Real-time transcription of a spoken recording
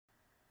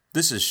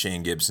This is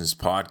Shane Gibson's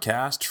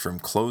podcast from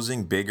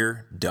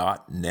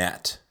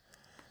closingbigger.net.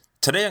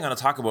 Today I'm going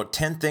to talk about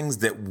 10 things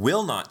that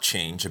will not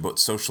change about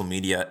social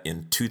media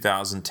in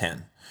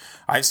 2010.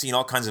 I've seen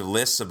all kinds of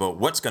lists about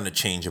what's going to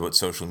change about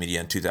social media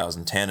in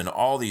 2010 and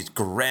all these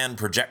grand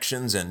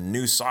projections and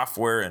new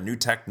software and new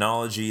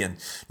technology and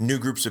new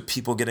groups of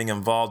people getting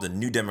involved and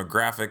new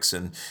demographics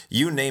and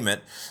you name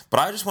it.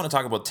 But I just want to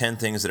talk about 10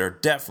 things that are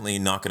definitely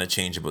not going to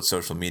change about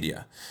social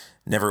media.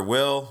 Never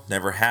will,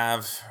 never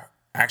have.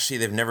 Actually,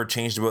 they've never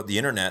changed about the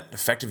internet,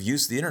 effective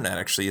use of the internet,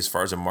 actually, as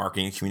far as a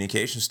marketing and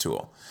communications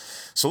tool.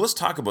 So let's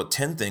talk about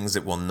 10 things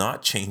that will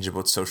not change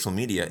about social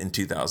media in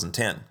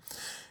 2010.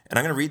 And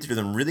I'm going to read through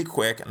them really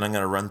quick, and I'm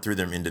going to run through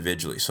them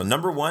individually. So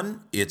number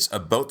 1, it's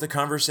about the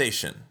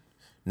conversation.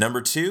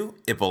 Number 2,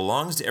 it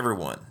belongs to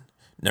everyone.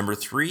 Number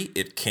 3,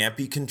 it can't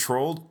be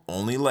controlled,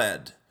 only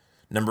led.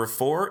 Number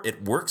 4,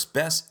 it works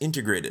best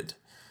integrated.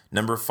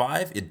 Number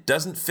 5, it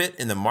doesn't fit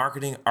in the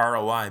marketing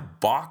ROI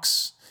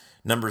box.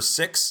 Number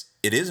 6,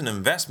 it is an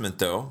investment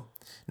though.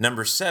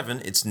 Number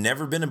 7, it's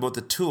never been about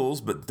the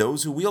tools, but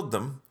those who wield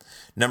them.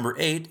 Number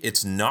 8,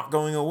 it's not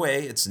going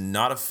away. It's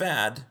not a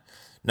fad.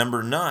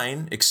 Number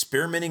 9,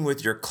 experimenting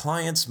with your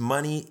client's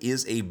money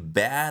is a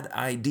bad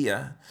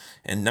idea.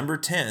 And number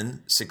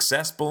 10,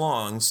 success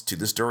belongs to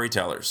the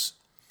storytellers.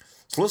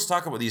 So let's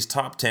talk about these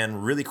top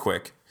 10 really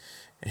quick.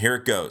 And here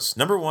it goes.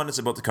 Number 1 is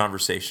about the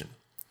conversation.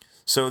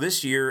 So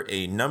this year,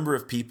 a number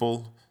of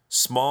people,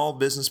 small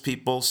business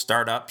people,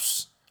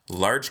 startups,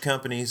 large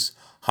companies,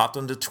 hopped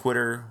onto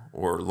Twitter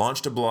or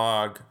launched a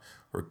blog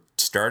or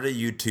started a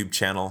YouTube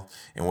channel.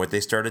 And what they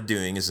started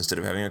doing is instead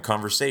of having a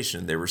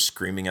conversation, they were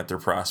screaming at their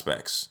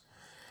prospects.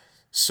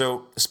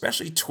 So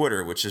especially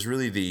Twitter, which is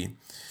really the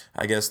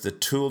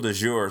tool du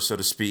jour, so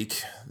to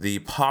speak, the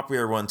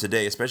popular one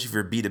today, especially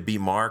for B2B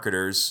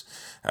marketers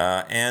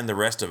and the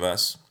rest of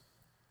us,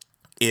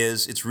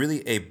 it's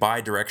really a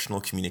bi-directional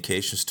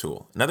communications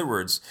tool. In other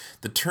words,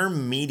 the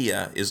term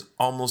media is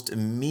almost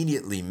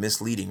immediately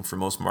misleading for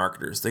most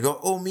marketers. They go,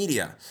 oh,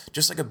 media,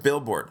 just like a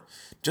billboard,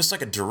 just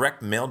like a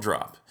direct mail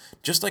drop,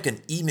 just like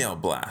an email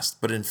blast.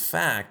 But in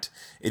fact,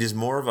 it is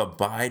more of a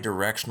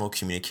bi-directional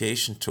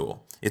communication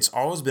tool. It's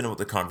always been about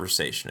the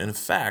conversation. And in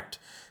fact,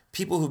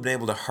 people who've been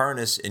able to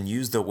harness and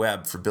use the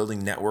web for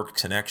building network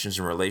connections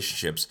and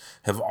relationships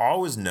have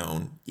always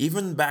known,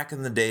 even back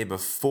in the day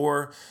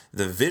before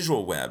the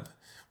visual web,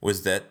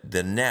 was that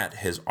the net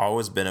has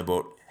always been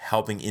about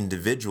helping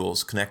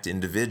individuals connect to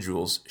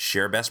individuals,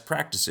 share best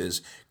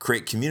practices,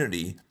 create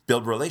community,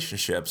 build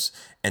relationships,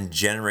 and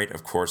generate,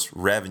 of course,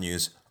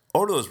 revenues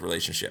out of those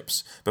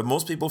relationships. But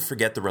most people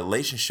forget the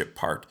relationship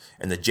part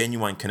and the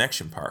genuine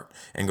connection part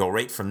and go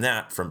right from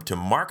that to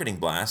marketing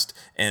blast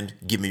and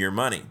give me your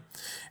money.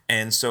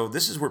 And so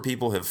this is where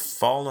people have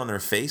fallen on their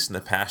face in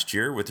the past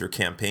year with their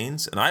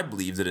campaigns. And I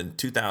believe that in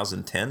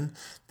 2010,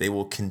 they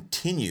will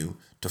continue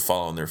to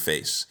fall on their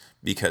face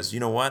because you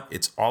know what?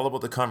 It's all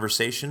about the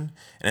conversation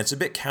and it's a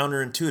bit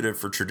counterintuitive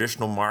for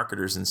traditional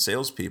marketers and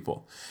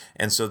salespeople.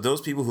 And so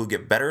those people who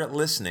get better at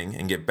listening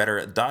and get better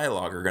at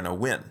dialogue are going to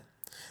win.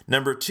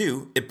 Number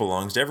 2, it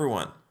belongs to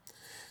everyone.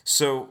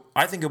 So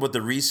I think about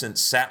the recent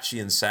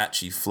Saatchi &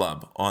 Saatchi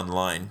flub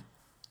online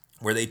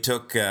where they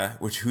took,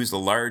 who's the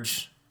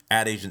large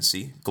ad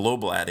agency,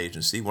 global ad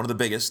agency, one of the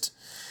biggest,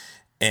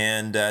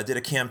 and did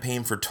a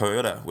campaign for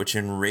Toyota, which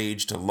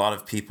enraged a lot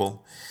of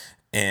people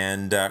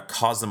and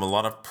caused them a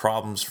lot of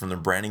problems from the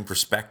branding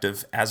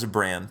perspective as a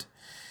brand.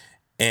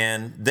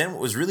 And then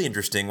what was really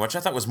interesting, which I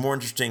thought was more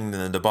interesting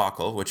than the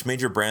debacle, which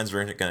major brands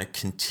are going to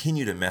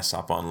continue to mess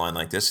up online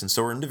like this, and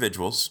so are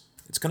individuals.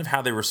 It's kind of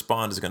how they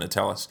respond is going to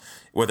tell us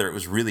whether it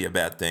was really a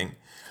bad thing,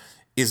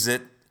 is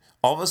that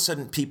all of a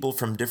sudden people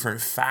from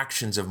different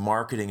factions of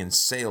marketing and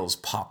sales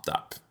popped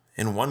up.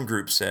 And one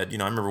group said, I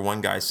remember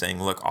one guy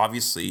saying, look,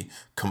 obviously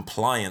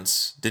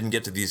compliance didn't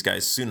get to these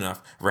guys soon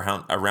enough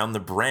around the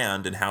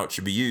brand and how it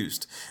should be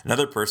used.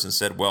 Another person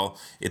said, well,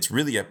 it's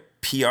really a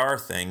PR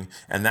thing,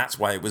 and that's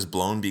why it was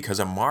blown because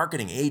a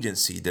marketing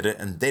agency did it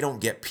and they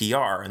don't get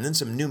PR. And then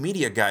some new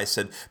media guy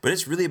said, but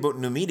it's really about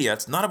new media.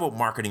 It's not about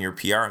marketing or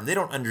PR, and they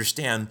don't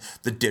understand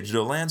the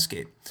digital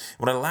landscape.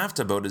 What I laughed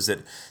about is that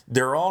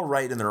they're all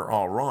right and they're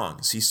all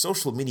wrong. See,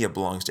 social media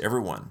belongs to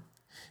everyone.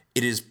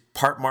 It is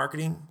part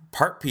marketing,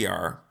 part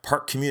PR,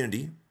 part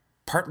community,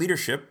 part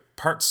leadership,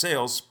 part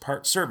sales,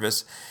 part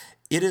service.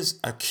 It is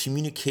a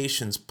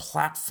communications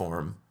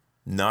platform,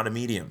 not a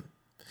medium.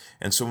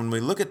 And so when we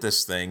look at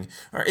this thing,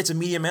 it's a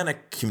medium and a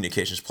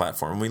communications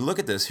platform. When we look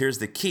at this, here's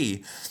the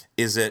key,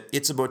 is that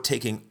it's about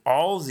taking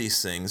all of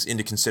these things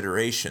into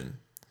consideration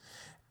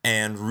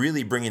and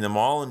really bringing them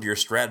all into your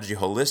strategy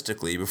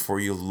holistically before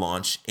you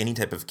launch any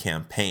type of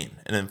campaign.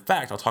 And in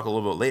fact, I'll talk a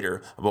little bit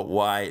later about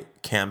why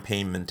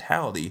campaign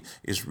mentality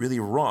is really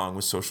wrong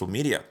with social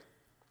media.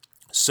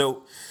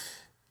 So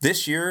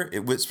this year,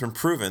 it's been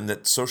proven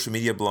that social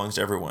media belongs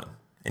to everyone.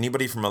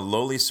 Anybody from a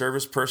lowly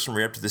service person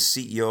right up to the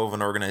CEO of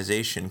an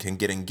organization can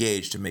get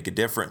engaged to make a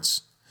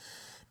difference.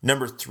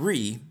 Number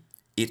 3,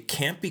 it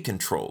can't be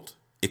controlled.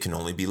 It can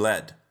only be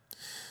led.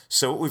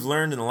 So what we've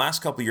learned in the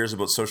last couple of years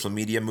about social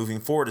media moving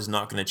forward is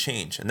not going to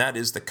change, and that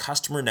is the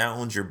customer now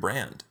owns your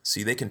brand.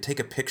 See, they can take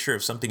a picture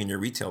of something in your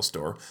retail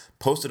store,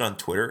 post it on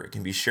Twitter, it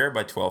can be shared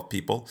by 12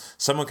 people,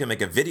 someone can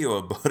make a video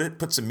about it,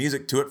 put some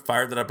music to it,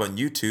 fire that up on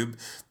YouTube,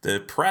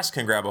 the press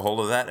can grab a hold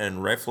of that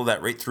and rifle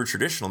that right through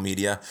traditional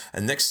media,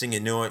 and next thing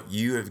you know it,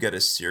 you have got a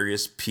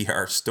serious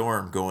PR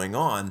storm going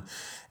on.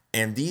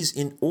 And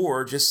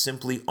or just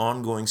simply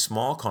ongoing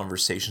small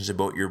conversations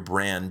about your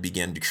brand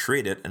begin to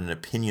create it and an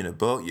opinion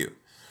about you.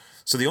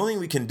 So the only thing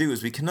we can do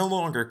is we can no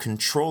longer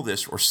control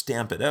this or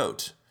stamp it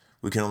out.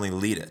 We can only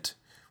lead it.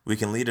 We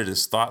can lead it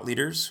as thought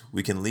leaders.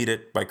 We can lead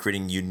it by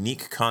creating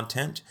unique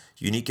content,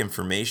 unique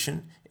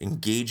information,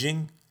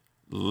 engaging,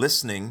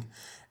 listening,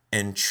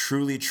 and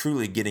truly,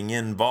 truly getting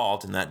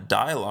involved in that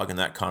dialogue and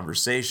that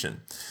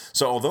conversation.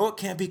 So although it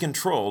can't be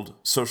controlled,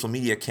 social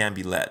media can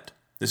be led.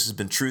 This has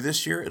been true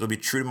this year. It'll be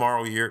true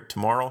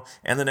tomorrow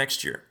and the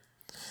next year.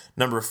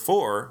 Number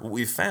 4, what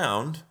we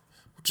found,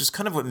 which is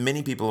kind of what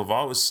many people have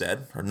always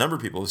said, or a number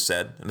of people have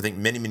said, and I think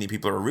many, many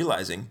people are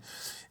realizing,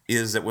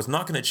 is that what's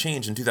not going to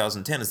change in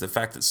 2010 is the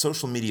fact that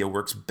social media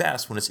works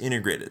best when it's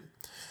integrated.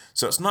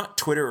 So it's not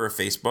Twitter or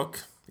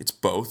Facebook, it's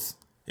both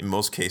in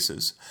most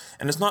cases.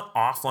 And it's not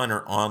offline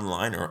or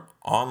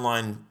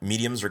online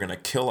mediums are going to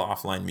kill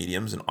offline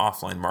mediums, and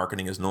offline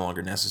marketing is no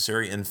longer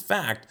necessary. In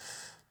fact,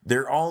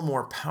 they're all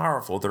more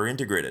powerful. They're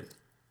integrated.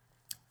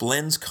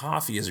 Blends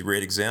Coffee is a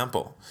great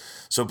example.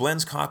 So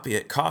Blends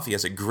Coffee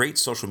has a great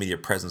social media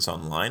presence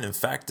online. In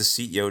fact, the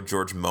CEO,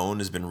 George Moan,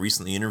 has been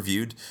recently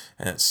interviewed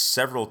at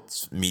several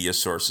media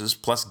sources,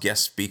 plus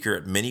guest speaker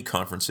at many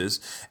conferences.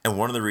 And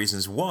one of the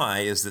reasons why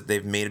is that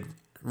they've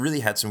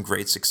really had some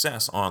great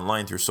success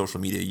online through social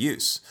media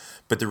use.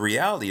 But the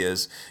reality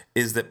is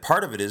that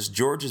part of it is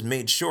George has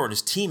made sure, and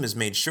his team has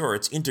made sure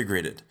it's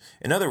integrated.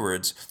 In other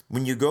words,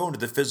 when you go into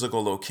the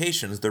physical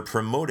locations, they're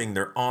promoting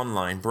their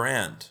online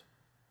brand.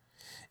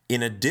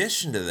 In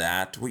addition to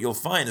that, what you'll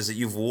find is that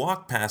you've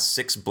walked past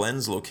 6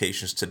 Blends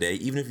locations today,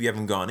 even if you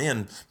haven't gone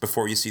in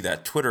before you see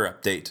that Twitter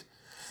update.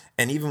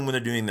 And even when they're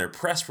doing their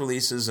press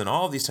releases and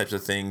all these types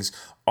of things,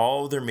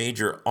 all of their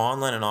major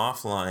online and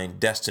offline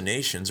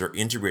destinations are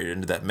integrated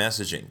into that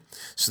messaging.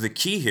 So the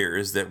key here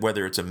is that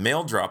whether it's a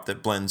mail drop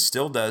that Blend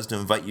still does to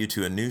invite you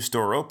to a new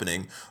store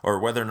opening, or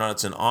whether or not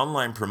it's an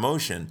online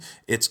promotion,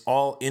 it's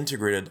all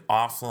integrated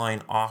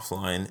offline,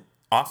 online,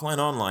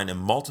 and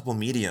multiple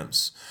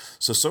mediums.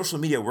 So social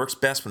media works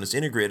best when it's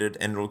integrated,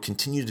 and it will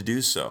continue to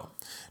do so.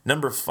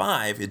 Number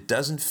 5, it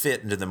doesn't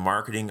fit into the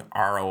marketing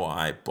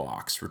ROI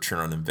box, return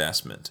on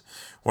investment.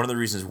 One of the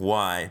reasons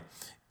why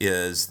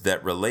is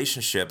that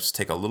relationships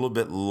take a little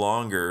bit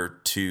longer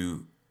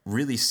to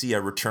really see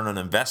a return on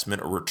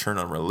investment or return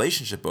on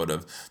relationship out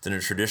of than a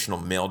traditional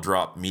mail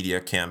drop media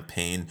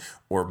campaign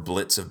or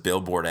blitz of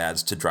billboard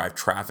ads to drive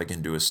traffic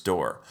into a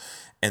store.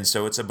 And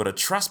so it's about a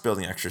trust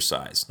building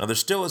exercise. Now, there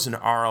still is an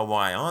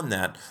ROI on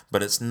that,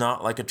 but it's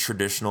not like a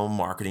traditional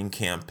marketing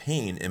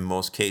campaign in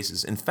most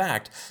cases. In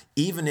fact,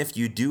 even if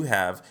you do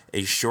have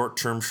a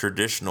short-term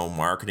traditional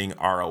marketing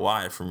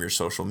ROI from your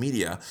social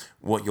media,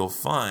 what you'll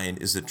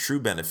find is the true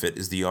benefit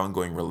is the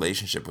ongoing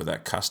relationship with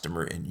that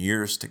customer in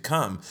years to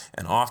come,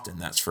 and often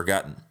that's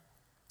forgotten.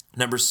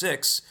 Number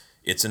 6,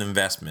 it's an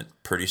investment.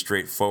 Pretty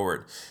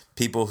straightforward.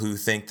 People who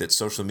think that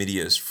social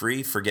media is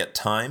free forget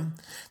time.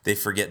 They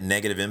forget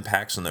negative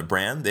impacts on their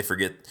brand. They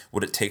forget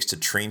what it takes to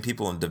train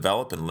people and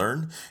develop and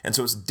learn. And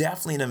so it's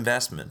definitely an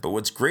investment. But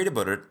what's great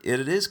about it,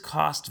 it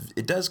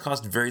does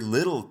cost very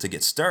little to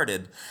get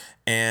started.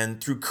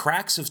 And through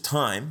cracks of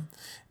time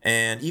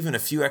and even a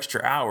few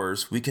extra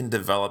hours, we can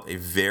develop a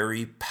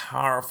very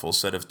powerful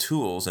set of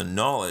tools and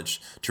knowledge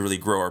to really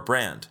grow our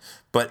brand.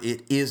 But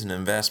it is an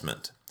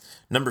investment.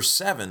 Number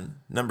seven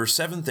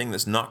thing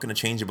that's not going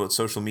to change about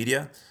social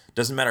media,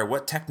 doesn't matter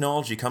what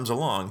technology comes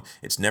along,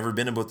 it's never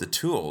been about the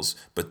tools,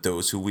 but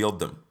those who wield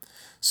them.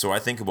 So I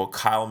think about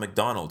Kyle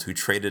McDonald, who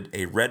traded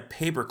a red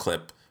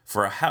paperclip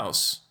for a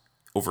house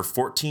over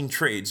 14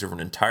 trades over an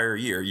entire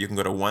year. You can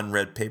go to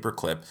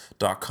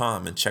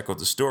oneredpaperclip.com and check out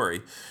the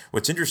story.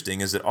 What's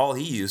interesting is that all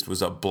he used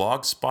was a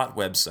Blogspot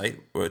website,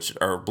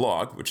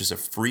 which is a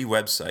free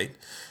website,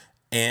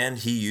 and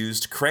he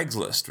used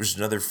Craigslist, which is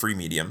another free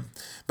medium.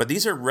 But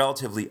these are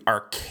relatively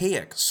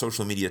archaic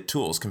social media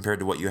tools compared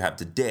to what you have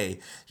today,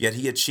 yet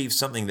he achieved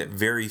something that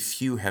very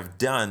few have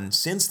done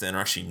since then, or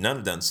actually none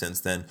have done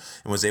since then,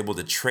 and was able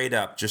to trade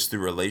up just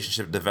through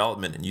relationship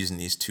development and using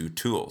these two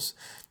tools.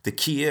 The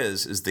key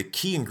is the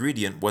key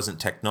ingredient wasn't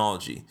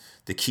technology.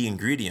 The key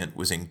ingredient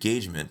was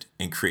engagement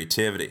and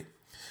creativity.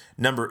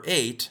 Number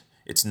 8,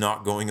 it's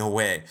not going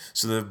away.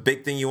 So the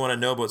big thing you want to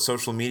know about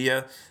social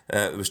media,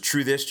 it was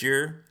true this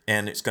year,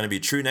 and it's going to be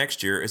true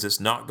next year, is it's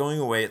not going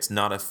away. It's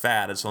not a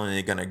fad. It's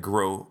only going to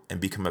grow and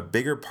become a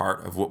bigger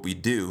part of what we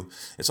do.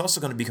 It's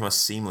also going to become a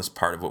seamless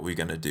part of what we're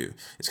going to do.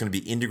 It's going to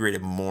be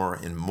integrated more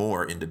and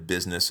more into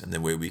business and the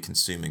way we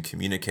consume and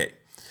communicate.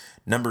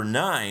 Number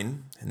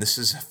 9, and this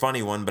is a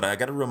funny one, but I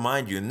got to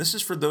remind you, and this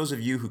is for those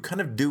of you who kind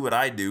of do what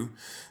I do,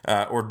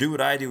 or do what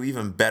I do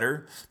even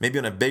better, maybe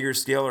on a bigger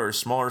scale or a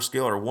smaller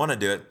scale, or want to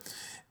do it.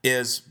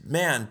 is,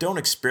 man, don't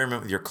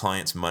experiment with your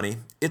client's money.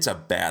 It's a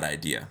bad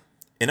idea.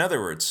 In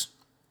other words,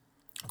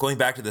 going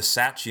back to the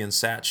Saatchi and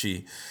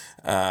Saatchi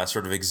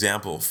sort of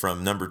example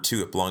from number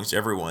 2, It Belongs to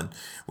Everyone,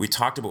 we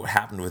talked about what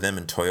happened with them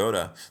in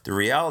Toyota. The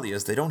reality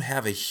is they don't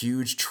have a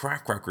huge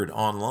track record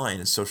online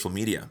and social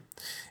media.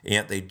 And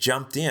yet they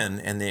jumped in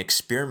and they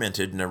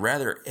experimented in a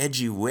rather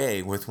edgy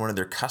way with one of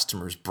their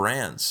customers'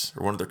 brands,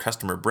 or one of their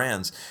customer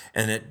brands,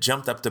 and it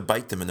jumped up to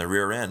bite them in the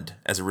rear end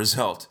as a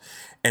result.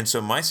 And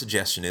so my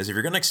suggestion is, if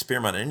you're going to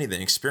experiment on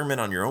anything,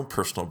 experiment on your own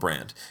personal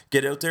brand.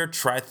 Get out there,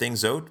 try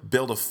things out,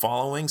 build a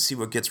following, see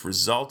what gets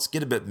results,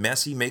 get a bit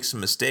messy, make some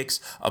mistakes,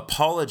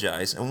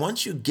 apologize. And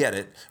once you get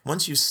it,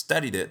 once you've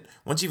studied it,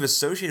 once you've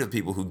associated with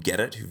people who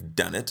get it, who've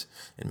done it,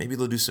 and maybe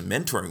they'll do some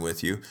mentoring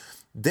with you,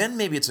 then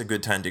maybe it's a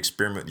good time to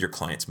experiment with your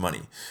client's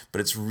money. But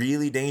it's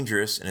really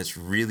dangerous and it's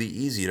really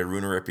easy to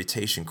ruin a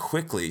reputation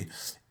quickly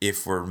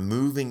if we're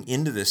moving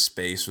into this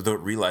space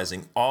without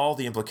realizing all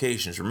the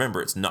implications. Remember,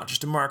 it's not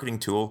just a marketing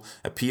tool,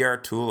 a PR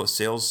tool, a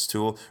sales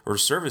tool, or a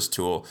service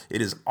tool.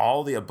 It is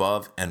all the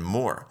above and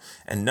more.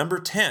 And number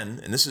 10,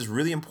 and this is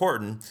really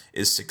important,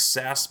 is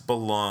success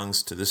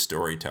belongs to the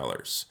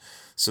storytellers.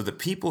 So the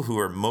people who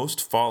are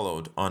most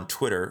followed on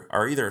Twitter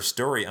are either a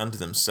story unto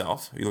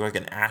themselves. You look like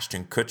an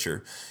Ashton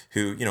Kutcher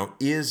who,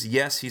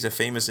 he's a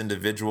famous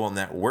individual and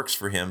that works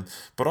for him,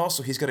 but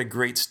also he's got a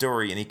great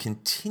story and he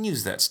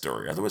continues that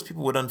story. Otherwise,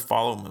 people would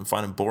unfollow him and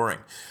find him boring.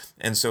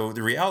 And so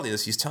the reality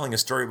is he's telling a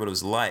story about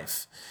his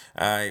life.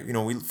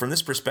 From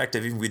this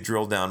perspective, even if we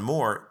drill down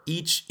more,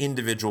 each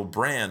individual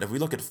brand, if we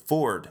look at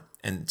Ford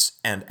and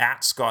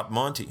at Scott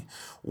Monty,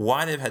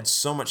 why they've had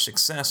so much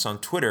success on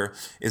Twitter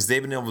is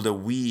they've been able to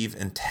weave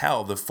and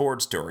tell the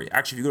Ford story.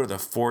 Actually, if you go to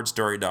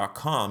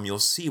thefordstory.com, you'll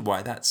see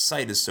why that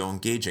site is so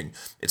engaging.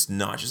 It's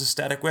not just a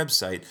static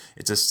website.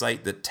 It's a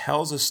site that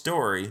tells a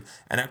story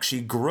and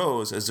actually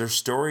grows as their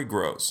story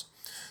grows.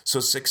 So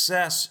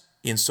success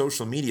in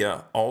social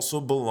media also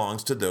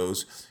belongs to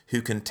those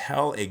who can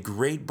tell a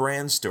great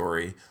brand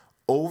story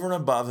over and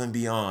above and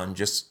beyond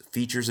just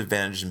features,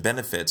 advantages, and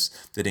benefits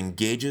that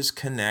engages,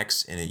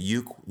 connects in a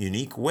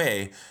unique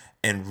way,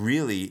 and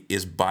really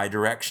is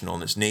bi-directional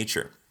in its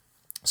nature.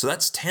 So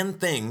that's 10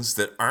 things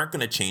that aren't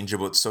going to change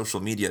about social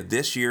media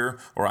this year,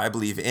 or I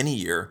believe any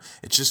year.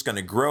 It's just going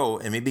to grow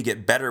and maybe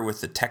get better with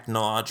the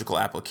technological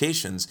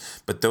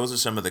applications, but those are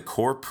some of the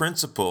core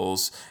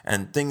principles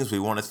and things we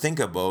want to think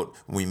about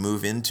when we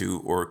move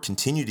into or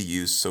continue to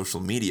use social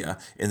media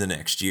in the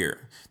next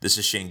year. This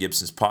is Shane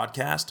Gibson's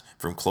podcast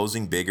from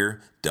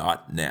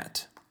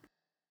closingbigger.net.